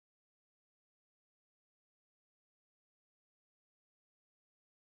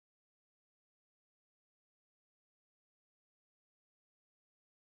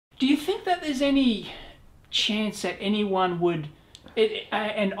Do you think that there's any chance that anyone would,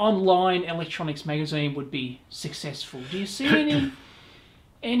 an online electronics magazine would be successful? Do you see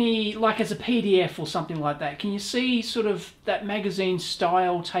any like as a PDF or something like that? Can you see sort of that magazine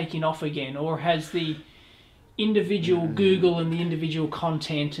style taking off again, or has the individual Google and the individual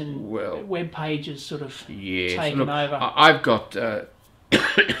content and web pages sort of taken over? I've got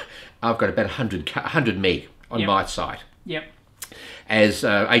I've got about 100 meg on my site. Yep. As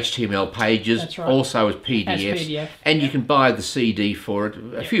HTML pages, That's right. Also as PDFs, As PDF, and you can buy the CD for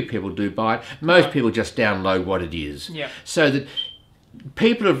it. A few people do buy it. Most people just download what it is. Yep. So that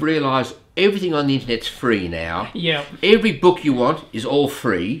people have realised everything on the internet's free now. Yeah. Every book you want is all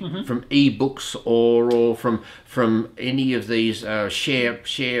free, from ebooks or from any of these share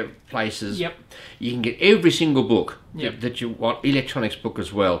places. Yep. You can get every single book that you want, electronics book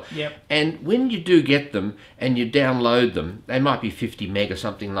as well. Yep. And when you do get them and you download them, they might be 50 meg or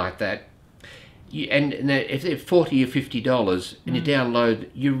something like that. And if they're $40 or $50 and you download,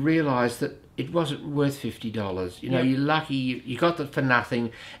 you realise that it wasn't worth $50. You know, you're lucky you got that for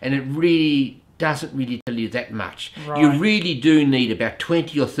nothing, and it really doesn't really tell you that much. Right. You really do need about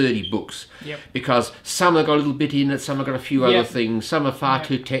 20 or 30 books, because some have got a little bit in it, some have got a few other things, some are far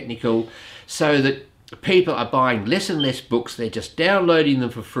too technical, so that people are buying less and less books. They're just downloading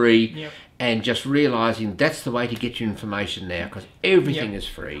them for free and just realising that's the way to get your information now, because everything is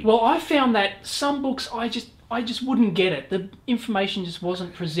free. Well, I found that some books I just wouldn't get it. The information just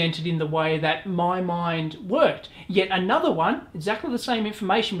wasn't presented in the way that my mind worked. Yet another one, exactly the same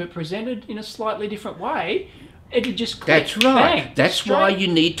information but presented in a slightly different way, it would just click. That's right. Bang, That's straight. why you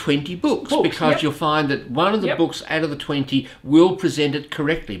need 20 books, because you'll find that one of the books out of the 20 will present it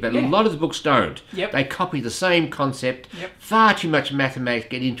correctly, but a lot of the books don't. They copy the same concept, far too much mathematics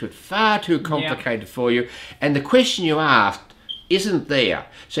get into it, far too complicated for you, and the question you asked isn't there.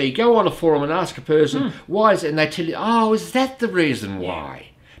 So you go on a forum and ask a person, why is it? And they tell you, oh, is that the reason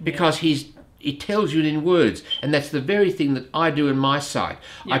why? Because he tells you in words, and that's the very thing that I do in my site.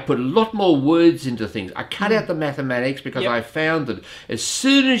 I put a lot more words into things. I cut out the mathematics, because I found that as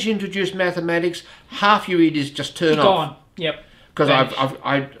soon as you introduce mathematics, half your readers just turn off. Because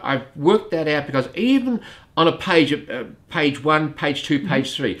I've worked that out, because even on a page, page 1, page 2,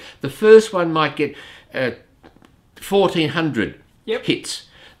 page 3, the first one might get 1,400 hits.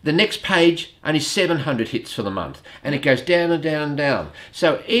 The next page, only 700 hits for the month. And it goes down and down and down.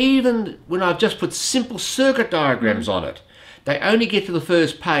 So even when I've just put simple circuit diagrams on it, they only get to the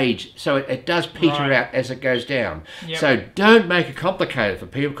first page, so it does peter out as it goes down. So don't make it complicated for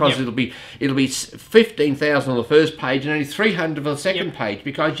people, because it'll be 15,000 on the first page and only 300 on the second page,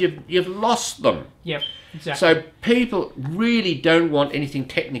 because you've lost them. Exactly. So people really don't want anything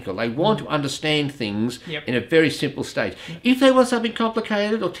technical. They want to understand things in a very simple stage. If they want something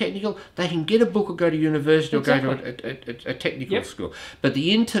complicated or technical, they can get a book or go to university or go to a technical school. But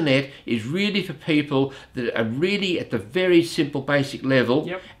the internet is really for people that are really at the very simple basic level,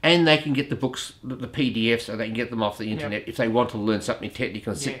 and they can get the books, the PDFs, so they can get them off the internet if they want to learn something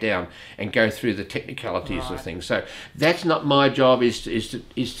technical and sit down and go through the technicalities of things. So that's not my job, is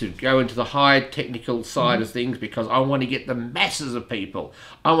to go into the high technical side of things, because I want to get the masses of people.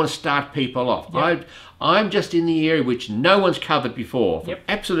 I want to start people off. I'm just in the area which no one's covered before, from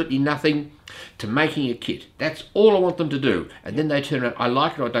absolutely nothing to making a kit. That's all I want them to do. And then they turn around, I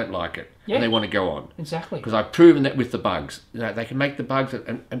like it or I don't like it, and they want to go on. Exactly. Because I've proven that with the bugs. You know, they can make the bugs,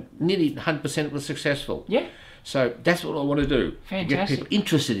 and nearly 100% was successful. So that's what I want to do. Fantastic. To get people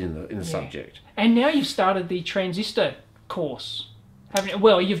interested in the subject. And now you've started the transistor course.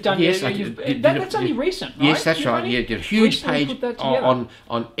 Well, you've done. Yes, that's only recent, right? Yes, that's right. You did a huge page on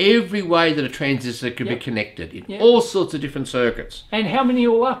every way that a transistor can be connected in all sorts of different circuits. And how many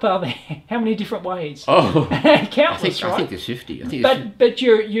all up are there? How many different ways? Oh, countless, right? I think there's 50. But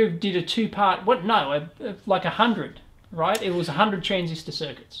you did a two-part. What? No, like 100, right? It was 100 transistor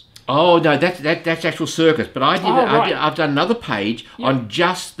circuits. Oh no, that's actual circuits. But I've done another page on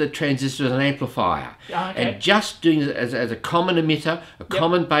just the transistor as an amplifier, and just doing it as a common emitter, a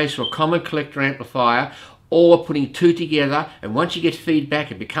common base, or a common collector amplifier, or putting two together. And once you get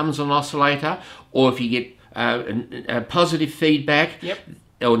feedback, it becomes an oscillator. Or if you get a positive feedback,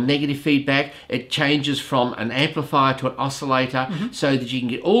 or negative feedback, it changes from an amplifier to an oscillator, so that you can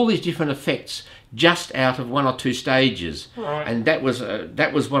get all these different effects just out of one or two stages. And that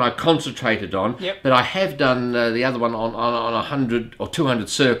was what I concentrated on. But I have done the other one on 100 or 200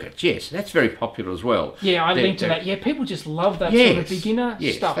 circuits. Yes, that's very popular as well. I linked to that. People just love that sort of beginner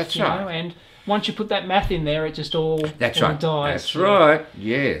stuff. That's you know, and once you put that math in there, it just all dies. That's right.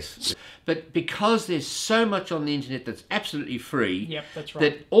 Yes. But because there's so much on the internet that's absolutely free, Yep, that's right.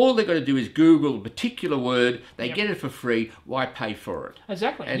 that all they've got to do is Google a particular word, they get it for free, why pay for it?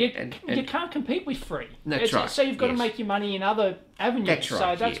 Exactly. And- You can't compete with free. That's right, So you've got to yes. make your money in other avenues. That's right,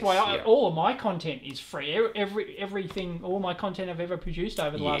 So that's yes, why yeah. all of my content is free. Everything, all my content I've ever produced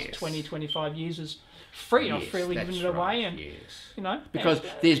over the last Yes. 20, 25 years is free. I've Yes, freely given that's it away, right, and yes. you know, Because and,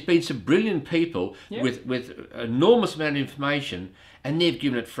 there's been some brilliant people Yep. with enormous amount of information, and they've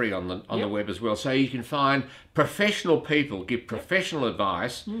given it free on the Yep. web as well. So you can find professional people give professional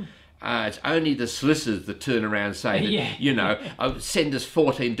advice. It's only the solicitors that turn around and say, that, Yeah. you know, send us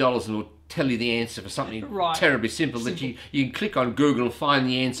 $14 and we'll tell you the answer for something Right. terribly simple that you can click on Google and find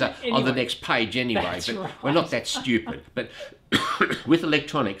the answer on the Anyway. next page anyway. That's But right. we're not that stupid. But with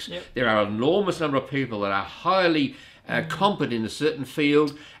electronics, Yep. there are an enormous number of people that are highly competent in a certain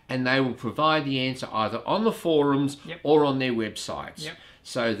field, and they will provide the answer either on the forums Yep. or on their websites. Yep.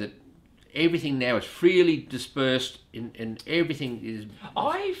 So that everything now is freely dispersed and everything is...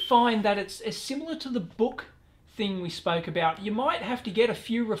 I find that it's similar to the book thing we spoke about. You might have to get a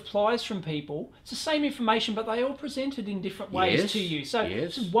few replies from people. It's the same information, but they all present it in different ways Yes, to you. So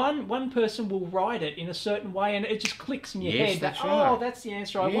yes. one person will write it in a certain way, and it just clicks in your Yes, head. that's that, right. Oh, that's the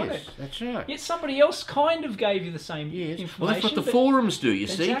answer I wanted. Yes, that's right. Yet somebody else kind of gave you the same Yes. information. Well, that's what the but- forums do, you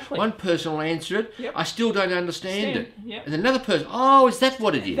see. Exactly. One person will answer it, Yep. I still don't understand it. Yep. And another person, oh, is that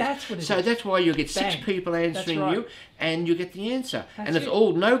what it is? That's what it so is. that's why you'll get six Bang. people answering right. you, and you get the answer. That's and it's it.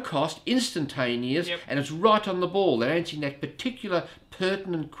 all no cost, instantaneous, Yep. and it's right on the ball. They're answering that particular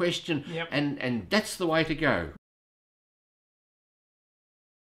pertinent question, Yep. and that's the way to go.